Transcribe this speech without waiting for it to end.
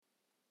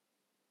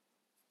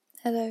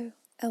Hello,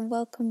 and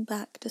welcome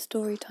back to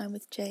Storytime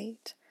with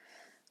Jade,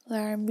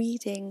 where I'm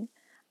reading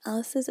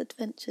Alice's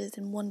Adventures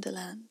in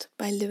Wonderland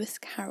by Lewis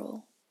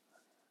Carroll.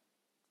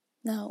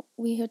 Now,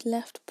 we had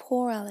left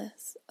poor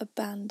Alice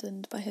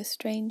abandoned by her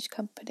strange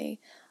company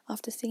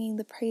after singing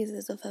the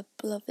praises of her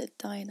beloved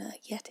Dinah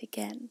yet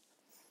again.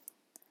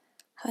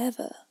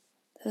 However,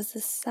 there was the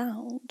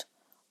sound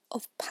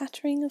of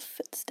pattering of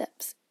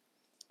footsteps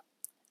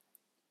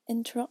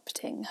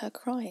interrupting her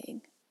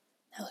crying.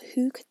 Now,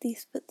 who could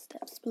these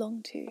footsteps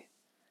belong to?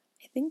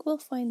 I think we'll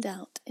find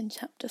out in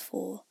Chapter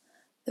 4,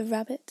 The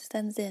Rabbit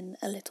Sends in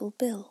a Little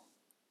Bill.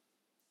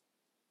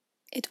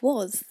 It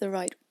was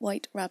the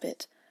White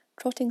Rabbit,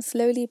 trotting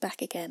slowly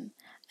back again,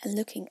 and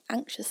looking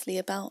anxiously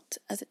about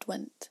as it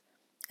went,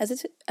 as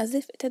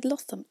if it had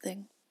lost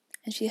something,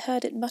 and she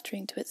heard it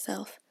muttering to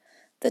itself,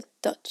 "The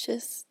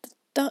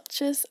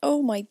Duchess,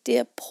 oh my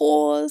dear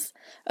paws,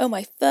 oh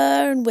my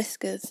fur and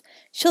whiskers,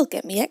 she'll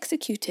get me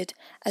executed,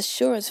 as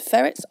sure as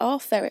ferrets are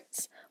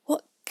ferrets.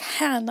 What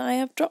can I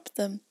have dropped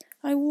them?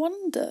 I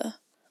wonder."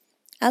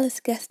 Alice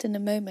guessed in a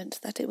moment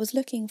that it was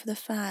looking for the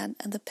fan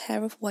and the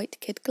pair of white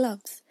kid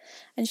gloves,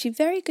 and she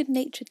very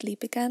good-naturedly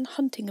began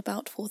hunting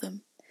about for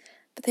them,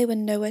 but they were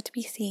nowhere to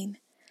be seen.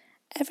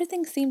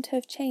 Everything seemed to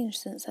have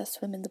changed since her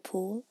swim in the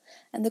pool,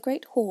 and the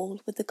great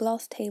hall with the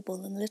glass table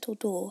and the little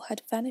door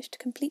had vanished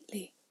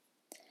completely.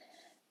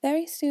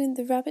 Very soon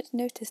the rabbit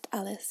noticed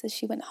Alice as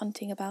she went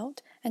hunting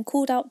about, and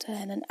called out to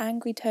her in an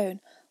angry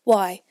tone,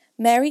 "Why,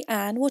 Mary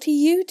Ann, what are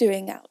you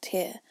doing out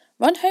here?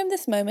 Run home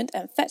this moment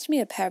and fetch me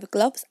a pair of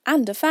gloves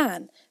and a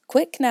fan.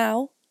 Quick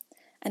now!"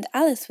 And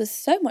Alice was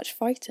so much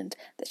frightened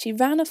that she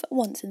ran off at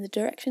once in the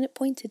direction it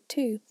pointed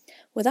to,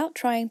 without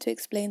trying to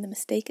explain the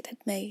mistake it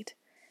had made.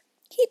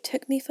 "He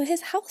took me for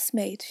his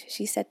housemaid,"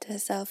 she said to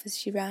herself as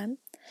she ran.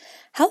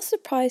 "How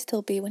surprised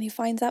he'll be when he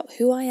finds out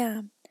who I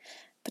am.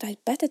 But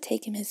I'd better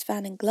take him his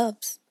fan and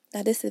gloves,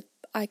 that is if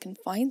I can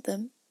find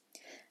them."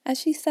 As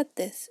she said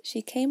this,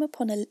 she came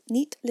upon a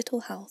neat little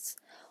house,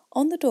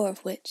 on the door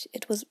of which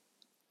it was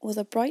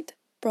a bright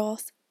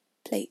brass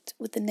plate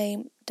with the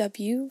name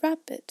W.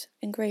 Rabbit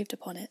engraved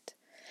upon it.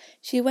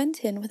 She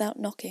went in without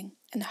knocking,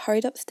 and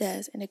hurried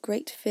upstairs in a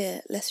great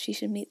fear lest she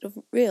should meet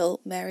the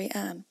real Mary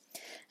Ann,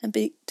 and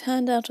be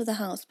turned out of the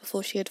house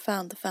before she had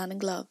found the fan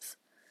and gloves.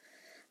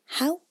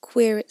 "How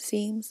queer it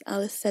seems,"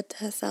 Alice said to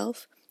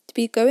herself, "to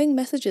be going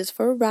messages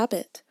for a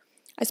rabbit.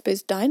 I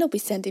suppose Dinah'll be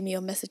sending me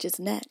your messages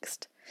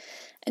next."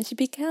 And she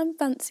began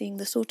fancying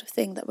the sort of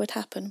thing that would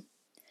happen.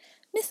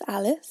 "Miss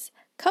Alice,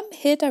 come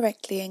here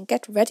directly and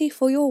get ready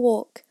for your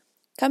walk.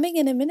 Coming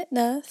in a minute,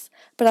 nurse,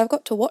 but I've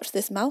got to watch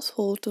this mouse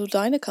hall till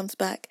Dinah comes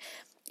back,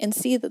 and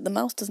see that the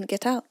mouse doesn't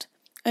get out.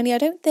 Only I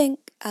don't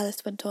think,"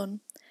 Alice went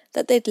on,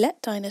 "that they'd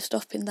let Dinah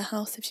stop in the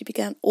house if she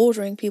began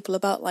ordering people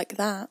about like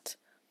that."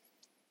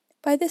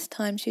 By this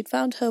time she had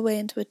found her way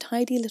into a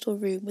tidy little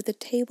room with a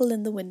table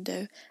in the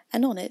window,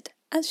 and on it,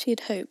 as she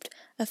had hoped,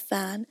 a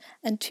fan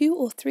and 2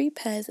 or 3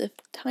 pairs of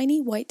tiny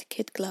white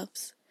kid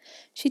gloves.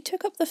 She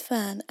took up the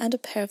fan and a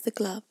pair of the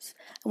gloves,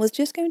 and was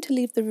just going to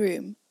leave the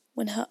room,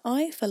 when her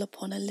eye fell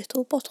upon a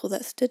little bottle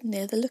that stood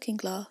near the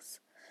looking-glass.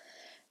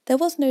 There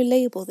was no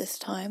label this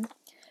time,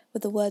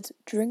 with the words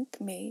 "Drink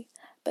me,"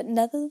 but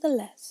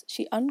nevertheless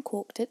she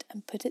uncorked it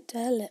and put it to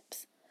her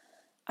lips.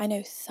 "I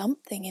know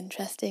something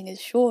interesting is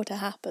sure to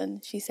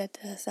happen," she said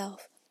to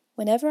herself,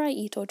 "whenever I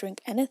eat or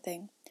drink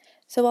anything,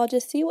 so I'll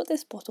just see what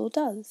this bottle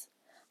does.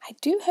 I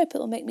do hope it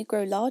will make me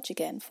grow large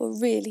again, for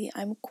really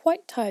I'm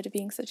quite tired of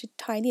being such a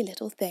tiny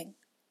little thing."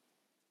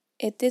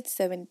 It did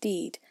so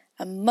indeed,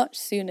 and much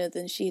sooner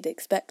than she had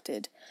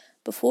expected.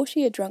 Before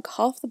she had drunk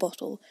half the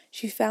bottle,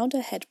 she found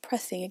her head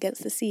pressing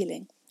against the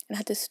ceiling, and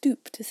had to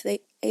stoop to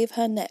save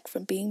her neck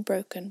from being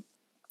broken.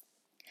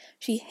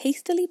 She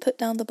hastily put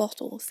down the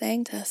bottle,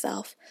 saying to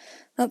herself,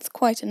 "That's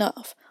quite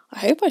enough. I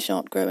hope I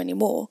shan't grow any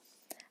more.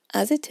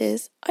 As it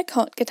is, I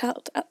can't get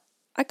out at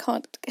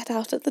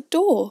the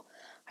door.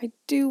 I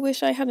do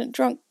wish I hadn't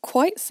drunk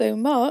quite so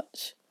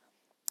much."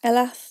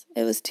 Alas,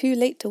 it was too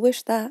late to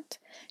wish that.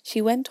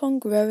 She went on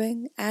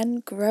growing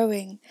and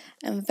growing,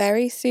 and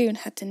very soon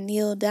had to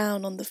kneel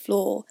down on the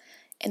floor.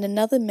 In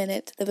another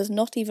minute there was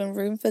not even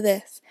room for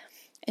this,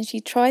 and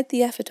she tried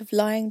the effort of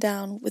lying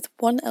down with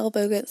one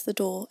elbow against the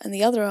door and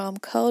the other arm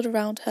curled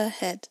around her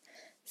head.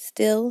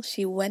 Still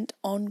she went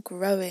on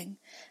growing,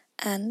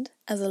 and,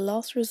 as a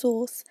last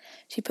resource,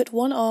 she put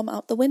one arm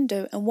out the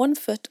window and one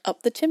foot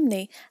up the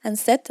chimney, and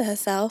said to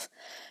herself,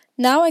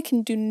 "Now I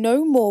can do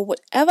no more,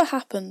 whatever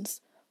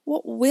happens.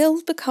 What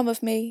will become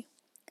of me?"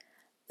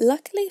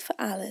 Luckily for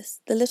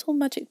Alice, the little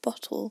magic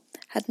bottle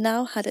had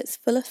now had its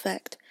full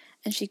effect,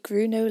 and she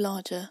grew no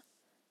larger.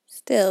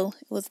 Still,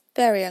 it was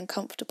very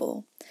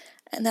uncomfortable,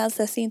 and as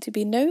there seemed to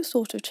be no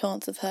sort of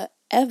chance of her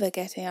ever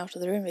getting out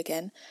of the room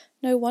again,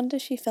 no wonder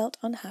she felt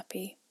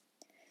unhappy.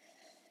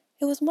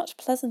 It was much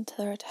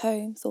pleasanter at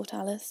home, thought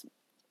Alice,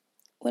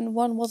 when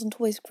one wasn't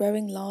always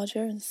growing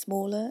larger and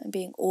smaller and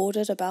being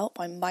ordered about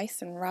by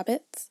mice and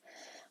rabbits.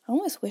 I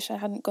almost wish I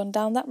hadn't gone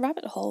down that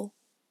rabbit hole.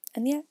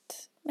 And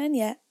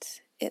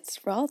yet,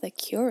 it's rather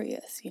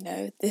curious,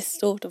 this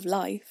sort of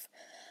life.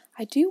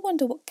 I do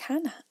wonder what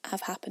can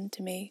have happened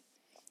to me.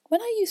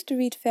 When I used to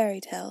read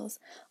fairy tales,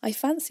 I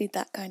fancied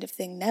that kind of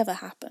thing never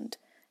happened,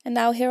 and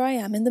now here I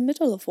am in the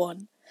middle of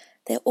one.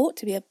 There ought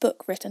to be a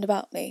book written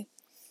about me.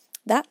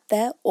 That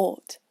there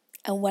ought,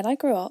 and when I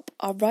grow up,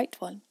 I'll write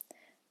one.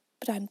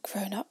 But I'm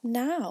grown up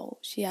now,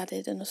 she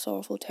added in a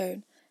sorrowful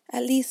tone.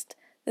 At least,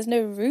 there's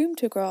no room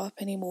to grow up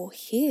any more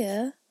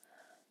here.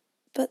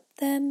 But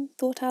then,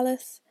 thought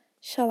Alice,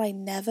 shall I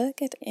never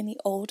get any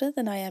older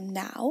than I am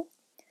now?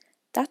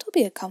 That'll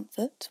be a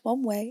comfort,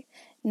 one way,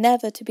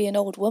 never to be an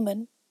old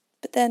woman.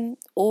 But then,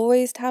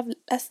 always to have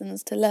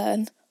lessons to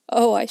learn.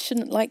 Oh, I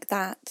shouldn't like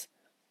that.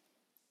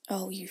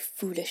 Oh, you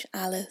foolish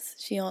Alice,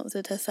 she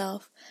answered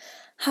herself.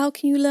 How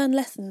can you learn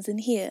lessons in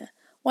here?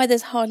 Why,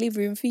 there's hardly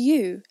room for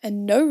you,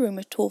 and no room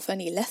at all for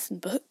any lesson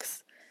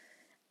books.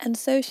 And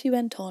so she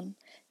went on,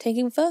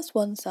 taking first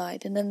one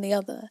side and then the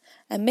other,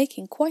 and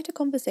making quite a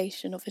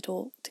conversation of it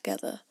all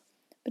together.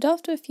 But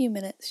after a few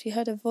minutes she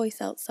heard a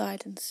voice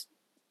outside and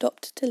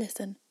stopped to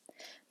listen.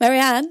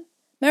 "Marianne!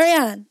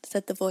 Marianne!"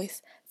 said the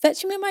voice.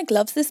 "Fetch me my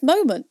gloves this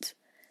moment!"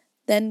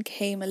 Then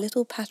came a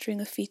little pattering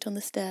of feet on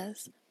the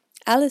stairs.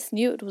 Alice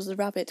knew it was the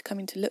rabbit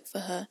coming to look for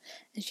her,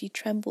 and she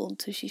trembled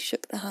till she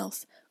shook the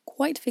house,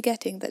 quite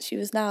forgetting that she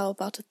was now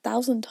about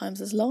 1,000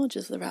 times as large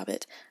as the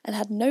rabbit, and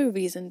had no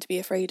reason to be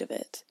afraid of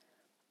it.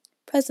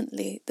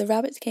 Presently the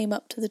rabbit came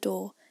up to the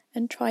door,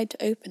 and tried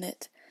to open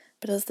it,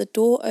 but as the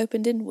door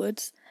opened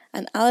inwards,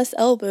 and Alice's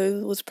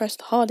elbow was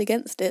pressed hard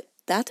against it,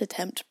 that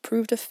attempt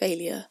proved a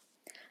failure.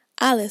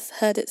 Alice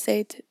heard it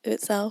say to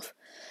itself,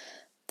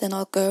 "Then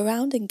I'll go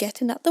round and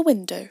get in at the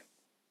window."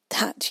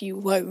 "That you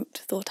won't,"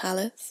 thought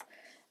Alice.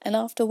 And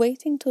after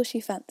waiting till she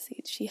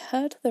fancied she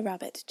heard the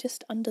rabbit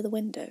just under the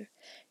window,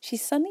 she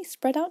suddenly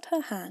spread out her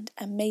hand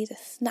and made a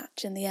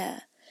snatch in the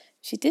air.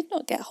 She did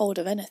not get hold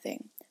of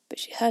anything, but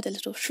she heard a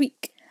little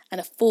shriek, and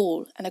a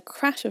fall, and a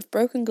crash of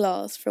broken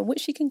glass, from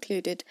which she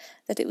concluded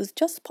that it was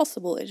just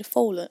possible it had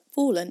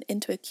fallen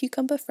into a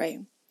cucumber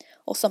frame,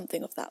 or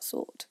something of that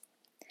sort.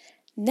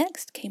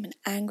 Next came an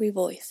angry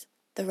voice,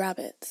 the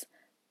rabbit's.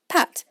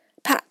 "Pat!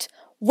 Pat!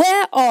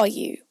 Where are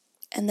you?"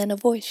 And then a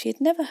voice she had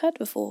never heard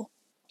before.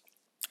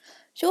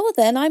 "Sure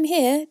then, I'm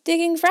here,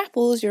 digging for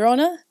apples, your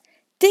honour."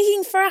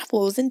 "Digging for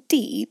apples,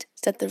 indeed,"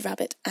 said the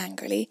rabbit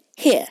angrily.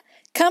 "Here,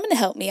 come and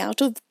help me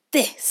out of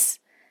this."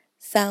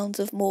 Sounds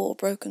of more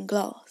broken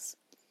glass.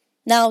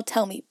 "Now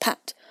tell me,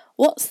 Pat,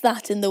 what's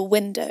that in the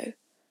window?"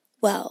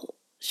 "Well,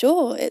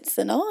 sure, it's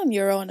an arm,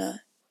 your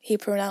honour." He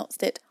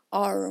pronounced it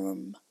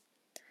arm.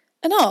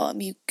 "An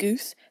arm, you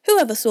goose! Who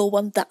ever saw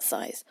one that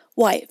size?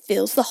 Why, it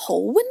fills the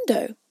whole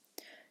window."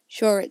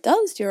 "Sure it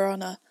does, your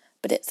honour,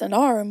 but it's an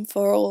arm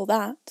for all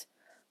that."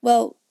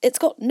 "Well, it's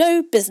got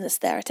no business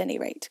there at any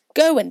rate.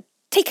 Go and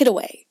take it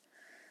away."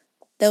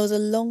 There was a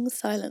long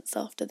silence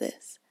after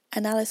this,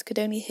 and Alice could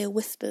only hear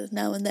whispers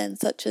now and then,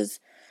 such as,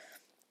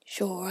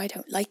 "Sure, I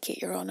don't like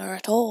it, your honour,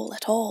 at all,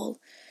 at all.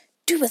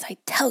 Do as I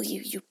tell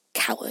you, you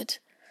coward."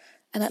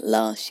 And at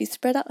last she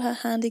spread out her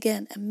hand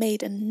again and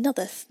made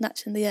another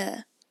snatch in the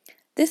air.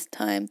 This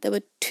time there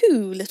were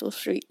 2 little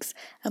shrieks,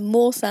 and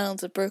more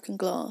sounds of broken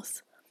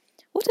glass.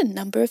 "What a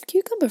number of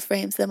cucumber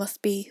frames there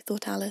must be,"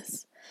 thought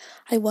Alice.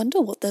 "I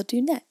wonder what they'll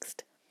do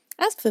next.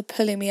 As for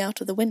pulling me out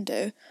of the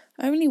window,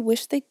 I only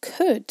wish they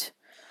could.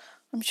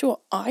 I'm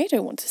sure I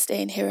don't want to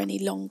stay in here any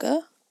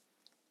longer."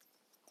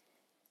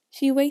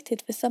 She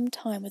waited for some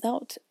time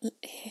without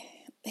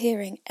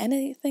hearing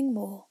anything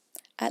more.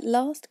 At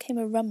last came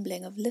a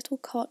rumbling of little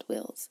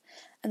cartwheels,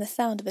 and the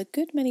sound of a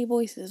good many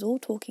voices all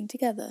talking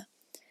together.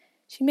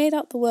 She made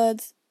out the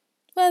words,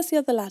 "Where's the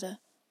other ladder?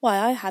 Why,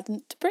 I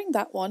hadn't to bring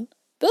that one.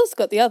 Bill's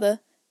got the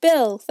other.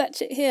 Bill,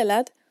 fetch it here,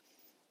 lad.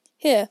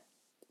 Here,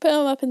 put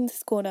 'em up in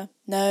this corner.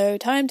 No,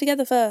 tie 'em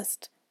together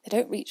first. They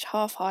don't reach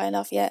half high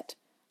enough yet.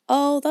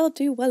 Oh, they'll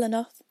do well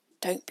enough.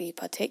 Don't be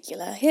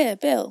particular. Here,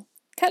 Bill,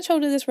 catch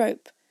hold of this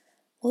rope.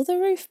 Will the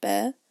roof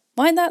bear?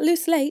 Mind that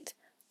loose slate.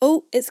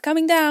 Oh, it's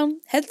coming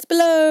down. Heads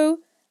below."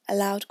 A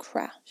loud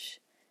crash.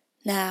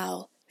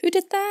 "Now, who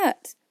did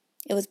that?"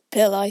 "It was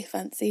Bill, I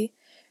fancy."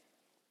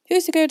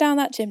 "Who's to go down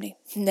that chimney?"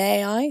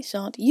 "Nay, I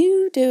shan't.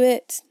 You do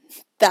it."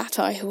 "That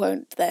I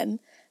won't, then.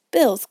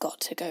 Bill's got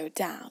to go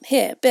down.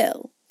 Here,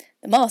 Bill.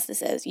 The master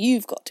says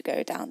you've got to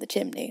go down the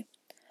chimney."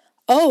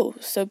 "Oh,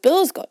 so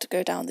Bill's got to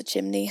go down the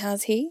chimney,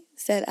 has he?"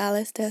 said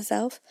Alice to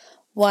herself.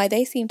 "Why,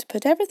 they seem to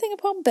put everything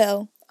upon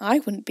Bill. I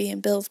wouldn't be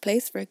in Bill's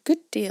place for a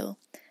good deal.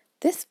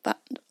 This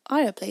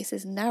fireplace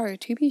is narrow,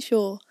 to be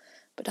sure,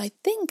 but I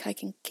think I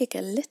can kick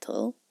a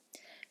little."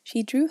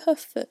 She drew her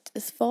foot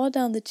as far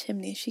down the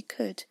chimney as she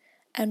could,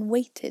 and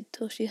waited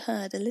till she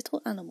heard a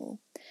little animal,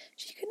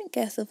 she couldn't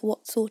guess of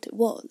what sort it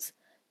was,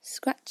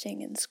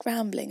 scratching and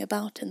scrambling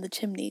about in the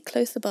chimney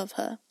close above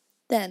her.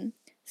 Then,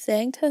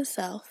 saying to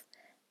herself,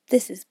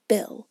 "This is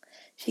Bill,"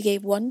 she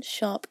gave one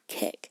sharp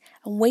kick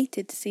and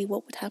waited to see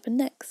what would happen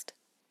next.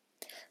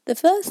 The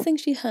first thing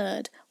she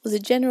heard was a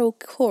general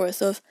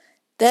chorus of,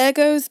 "There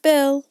goes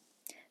Bill."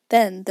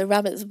 Then the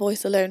rabbit's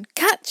voice alone,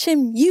 "Catch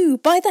him, you,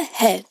 by the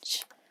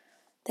hedge."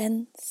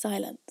 Then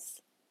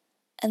silence,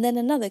 and then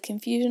another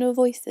confusion of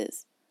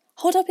voices.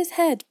 Hold up his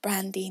head,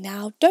 Brandy,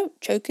 now.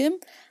 Don't choke him.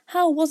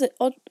 How was it,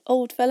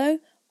 old fellow?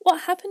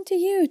 What happened to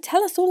you?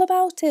 Tell us all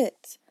about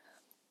it.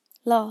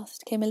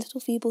 Last came a little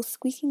feeble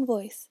squeaking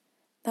voice.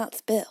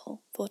 That's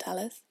Bill, thought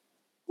Alice.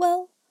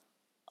 Well,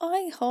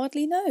 I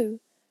hardly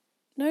know.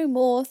 No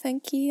more,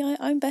 thank ye.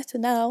 I'm better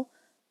now,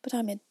 but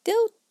I'm a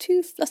deal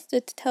too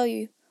flustered to tell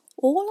you.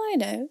 All I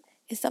know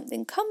is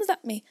something comes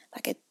at me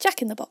like a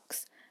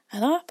jack-in-the-box,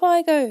 and up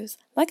I goes,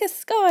 like a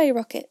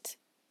sky-rocket.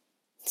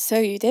 So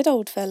you did,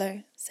 old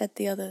fellow, said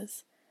the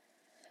others.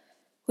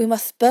 We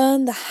must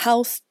burn the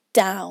house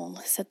down,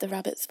 said the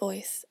rabbit's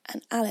voice,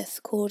 and Alice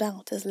called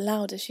out as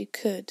loud as she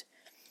could.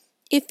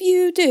 If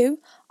you do,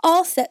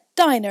 I'll set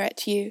Dinah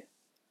at you.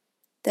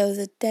 There was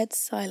a dead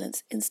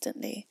silence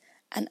instantly,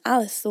 and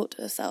Alice thought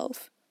to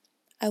herself,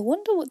 I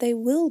wonder what they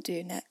will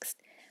do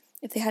next.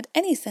 If they had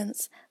any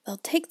sense, they'll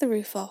take the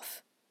roof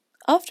off.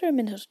 After a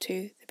minute or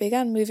two, they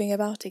began moving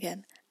about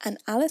again, and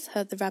Alice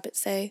heard the rabbit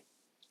say,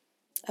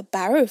 A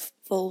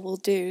barrowful will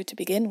do to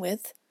begin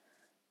with.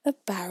 A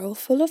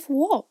barrowful of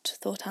what?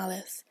 Thought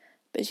Alice,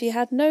 but she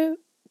had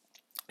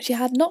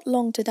not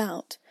long to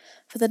doubt,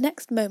 for the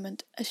next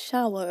moment a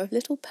shower of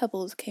little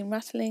pebbles came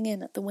rattling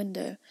in at the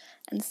window,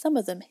 and some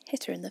of them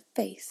hit her in the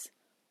face.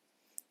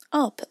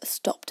 I'll put a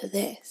stop to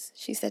this,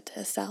 she said to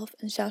herself,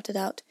 and shouted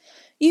out,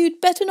 You'd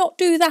better not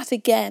do that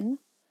again,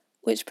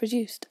 which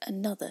produced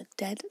another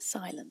dead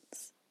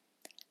silence.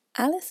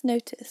 Alice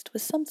noticed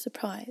with some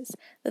surprise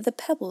that the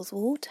pebbles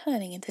were all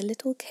turning into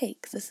little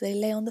cakes as they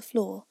lay on the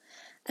floor,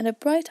 and a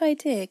bright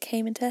idea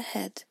came into her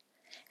head.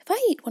 If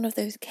I eat one of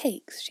those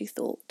cakes, she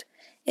thought,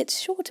 it's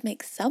sure to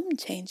make some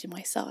change in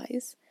my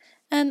size,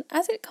 and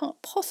as it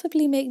can't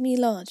possibly make me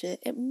larger,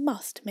 it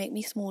must make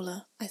me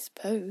smaller, I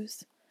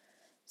suppose.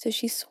 So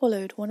she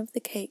swallowed one of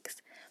the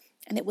cakes,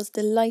 and was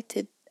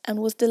delighted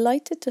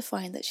to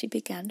find that she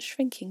began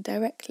shrinking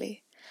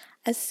directly.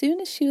 As soon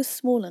as she was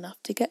small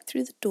enough to get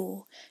through the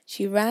door,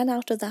 she ran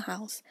out of the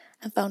house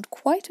and found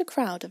quite a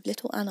crowd of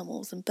little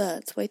animals and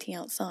birds waiting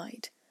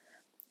outside.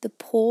 The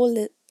poor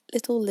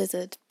little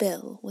lizard,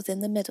 Bill, was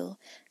in the middle,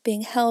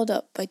 being held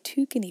up by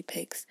 2 guinea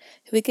pigs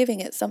who were giving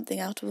it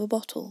something out of a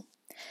bottle.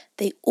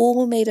 They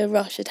all made a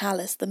rush at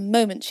Alice the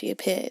moment she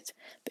appeared,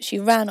 but she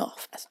ran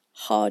off as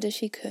hard as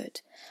she could,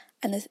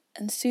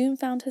 and soon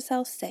found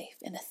herself safe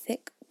in a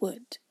thick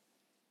wood.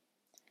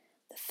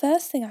 The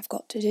first thing I've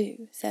got to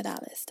do, said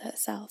Alice to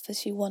herself as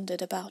she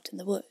wandered about in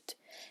the wood,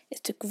 is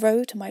to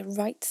grow to my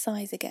right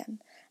size again,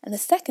 and the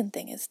second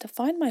thing is to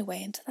find my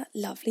way into that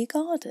lovely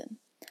garden.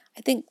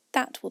 I think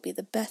that will be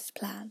the best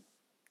plan.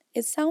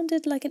 It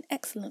sounded like an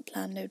excellent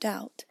plan, no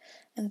doubt,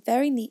 and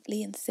very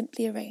neatly and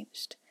simply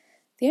arranged.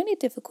 The only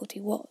difficulty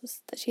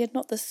was that she had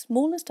not the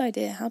smallest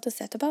idea how to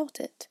set about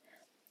it.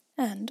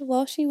 And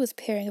while she was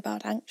peering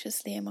about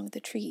anxiously among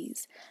the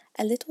trees,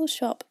 a little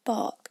sharp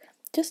bark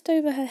just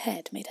over her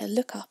head made her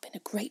look up in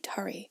a great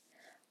hurry.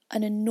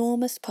 An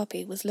enormous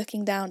puppy was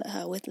looking down at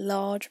her with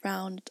large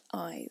round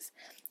eyes,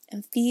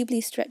 and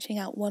feebly stretching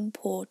out one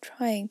paw,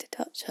 trying to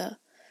touch her.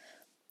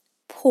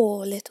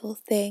 Poor little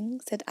thing,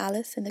 said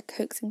Alice in a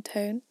coaxing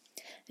tone,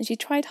 and she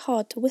tried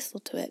hard to whistle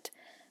to it,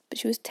 but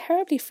she was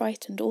terribly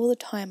frightened all the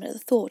time at the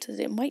thought that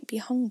it might be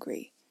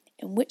hungry,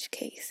 in which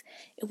case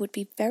it would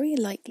be very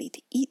likely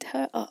to eat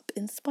her up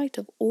in spite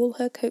of all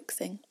her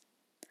coaxing.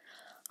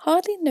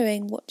 Hardly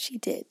knowing what she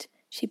did,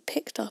 she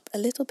picked up a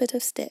little bit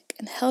of stick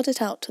and held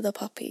it out to the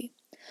puppy,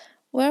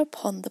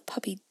 whereupon the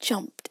puppy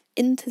jumped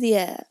into the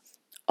air,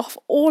 off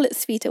all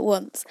its feet at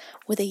once,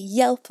 with a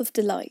yelp of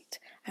delight,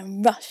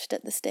 and rushed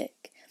at the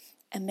stick,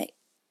 and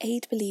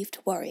made believe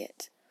to worry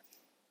it.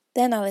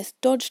 Then Alice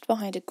dodged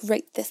behind a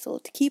great thistle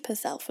to keep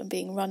herself from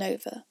being run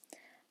over,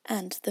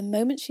 and the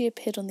moment she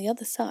appeared on the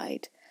other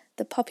side,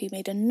 the puppy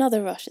made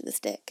another rush at the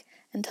stick,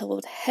 and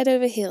tumbled head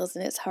over heels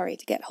in its hurry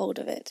to get hold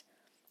of it.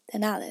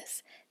 Then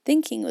Alice,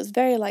 thinking it was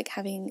very like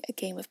having a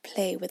game of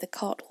play with a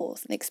cart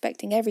horse and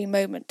expecting every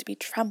moment to be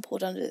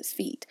trampled under its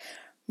feet,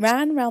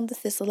 ran round the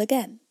thistle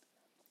again.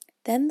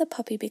 Then the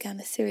puppy began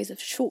a series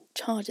of short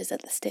charges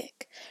at the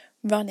stick,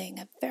 running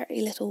a very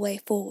little way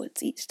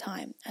forwards each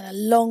time, and a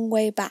long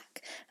way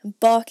back, and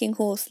barking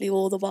hoarsely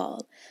all the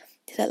while,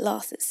 till at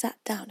last it sat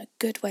down a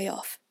good way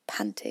off,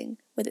 panting,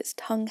 with its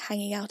tongue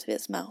hanging out of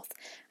its mouth,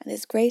 and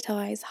its great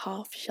eyes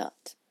half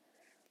shut.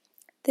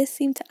 This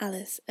seemed to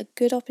Alice a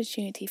good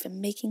opportunity for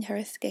making her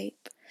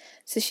escape,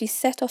 so she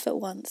set off at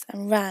once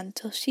and ran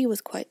till she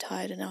was quite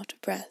tired and out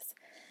of breath,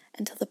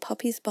 until the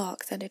puppy's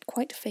bark sounded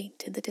quite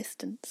faint in the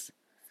distance.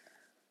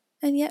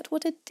 And yet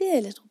what a dear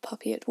little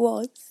puppy it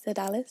was, said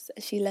Alice,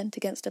 as she leant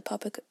against a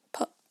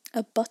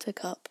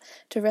buttercup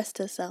to rest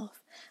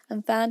herself,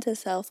 and fanned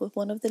herself with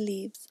one of the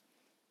leaves.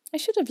 I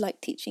should have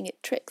liked teaching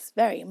it tricks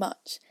very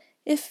much,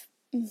 if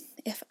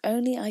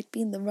only I'd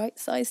been the right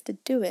size to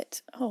do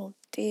it. Oh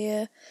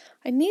dear,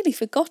 I'd nearly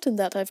forgotten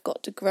that I've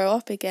got to grow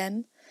up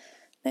again.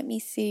 Let me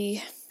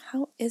see,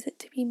 how is it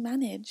to be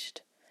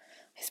managed?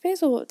 I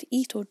suppose I ought to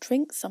eat or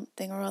drink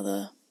something or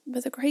other,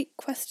 but the great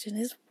question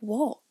is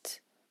what?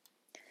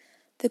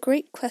 The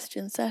great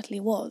question certainly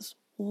was,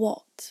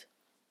 what?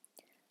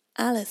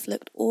 Alice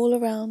looked all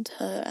around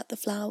her at the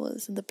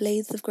flowers and the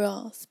blades of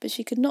grass, but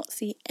she could not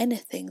see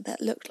anything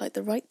that looked like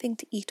the right thing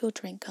to eat or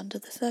drink under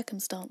the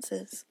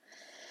circumstances.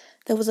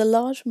 There was a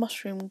large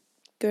mushroom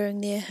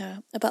growing near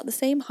her, about the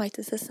same height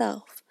as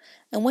herself,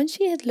 and when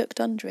she had looked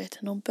under it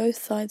and on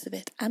both sides of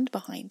it and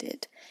behind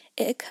it,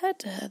 it occurred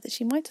to her that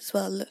she might as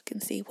well look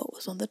and see what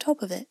was on the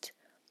top of it.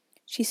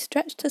 She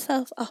stretched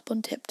herself up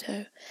on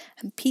tiptoe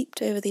and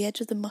peeped over the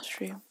edge of the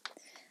mushroom,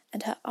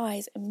 and her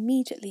eyes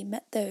immediately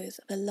met those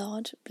of a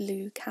large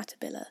blue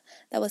caterpillar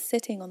that was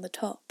sitting on the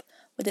top,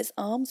 with its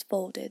arms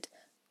folded,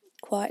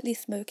 quietly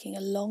smoking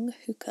a long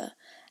hookah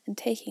and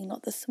taking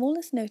not the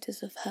smallest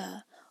notice of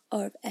her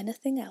or of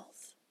anything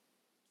else.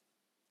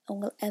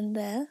 And we'll end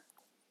there.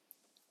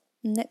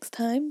 Next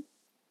time,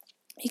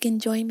 you can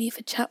join me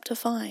for Chapter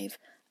 5,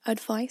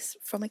 Advice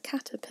from a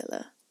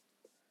Caterpillar.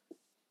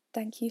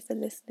 Thank you for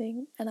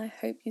listening, and I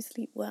hope you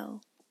sleep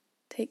well.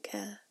 Take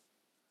care.